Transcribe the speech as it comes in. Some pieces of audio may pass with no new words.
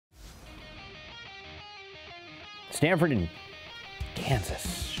Stanford and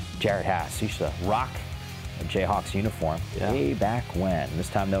Kansas. Jared Haas used to rock a Jayhawks uniform way back when. This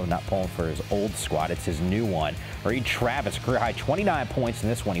time, though, not pulling for his old squad. It's his new one. Reed Travis, career-high 29 points in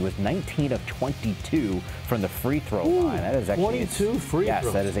this one. He was 19 of 22 from the free throw line. That is actually 22 free throws.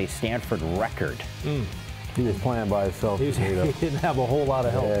 Yes, that is a Stanford record. He was playing by himself. He didn't have a whole lot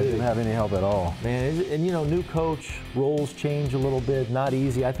of help. Didn't have any help at all. Man, and you know, new coach, roles change a little bit, not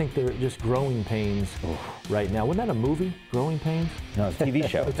easy. I think they're just growing pains right now. Wasn't that a movie, Growing Pains? No, it's a TV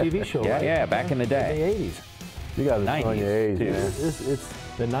show. A TV show, yeah, right? Yeah, back in the day. In the 80s. You guys are showing your age, too. man. It's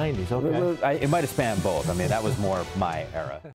the 90s, okay. It might have spanned both. I mean, that was more my era.